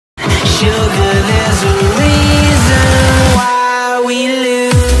sugar, there's a reason why we lose.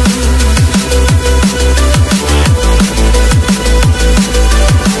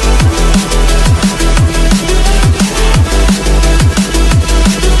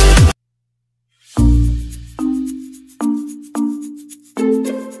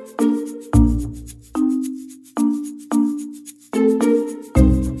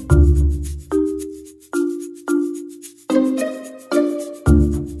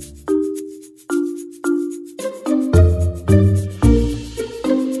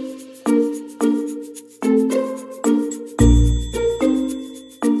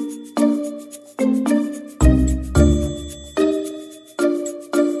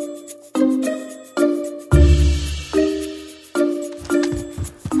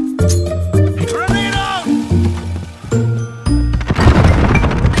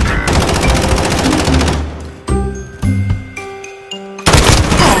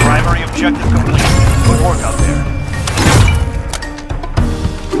 Objective complete. Good work out there.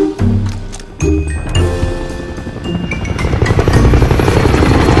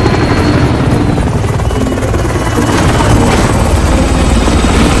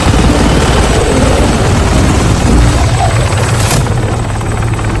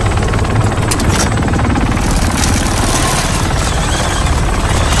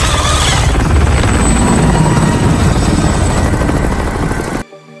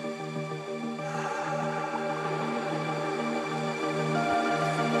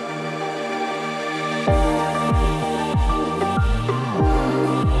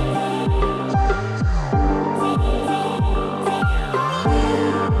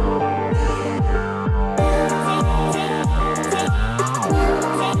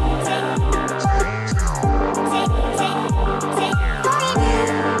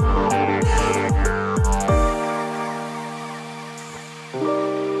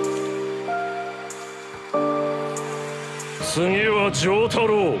次は丈太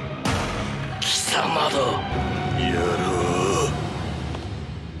郎。貴様だ。やろう。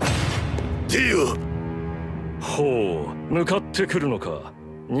ディオ。ほう、向かってくるのか。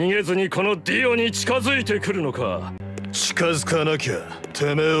逃げずにこのディオに近づいてくるのか。近づかなきゃ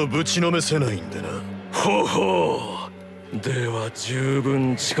てめえをぶちのめせないんでな。ほうほう。では十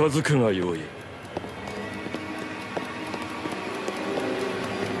分近づくがよい。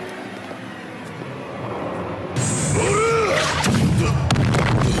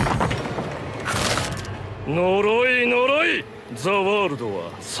呪い呪い。ザ・ワールドは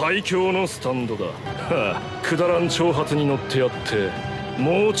最強のスタンドだ。はあ、くだらん挑発に乗ってやって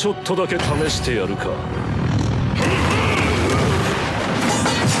もうちょっとだけ試してやるか。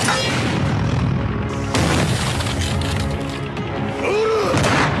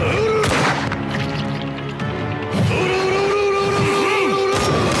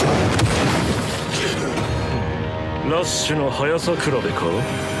ラッシュの速さ比べか。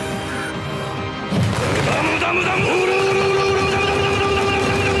無駄無駄無駄無駄。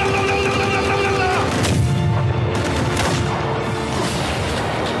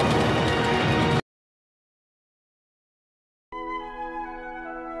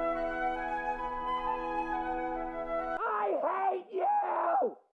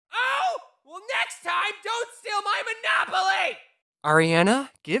Next time, don't steal my Monopoly! Ariana,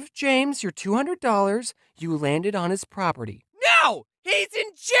 give James your $200. You landed on his property. No! He's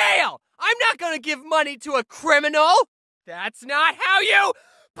in jail! I'm not gonna give money to a criminal! That's not how you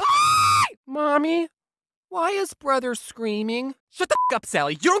play! Mommy, why is brother screaming? Shut the f*** up,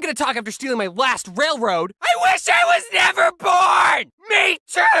 Sally. You don't get to talk after stealing my last railroad. I wish I was never born! Me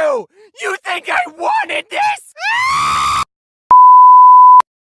too! You think I wanted this?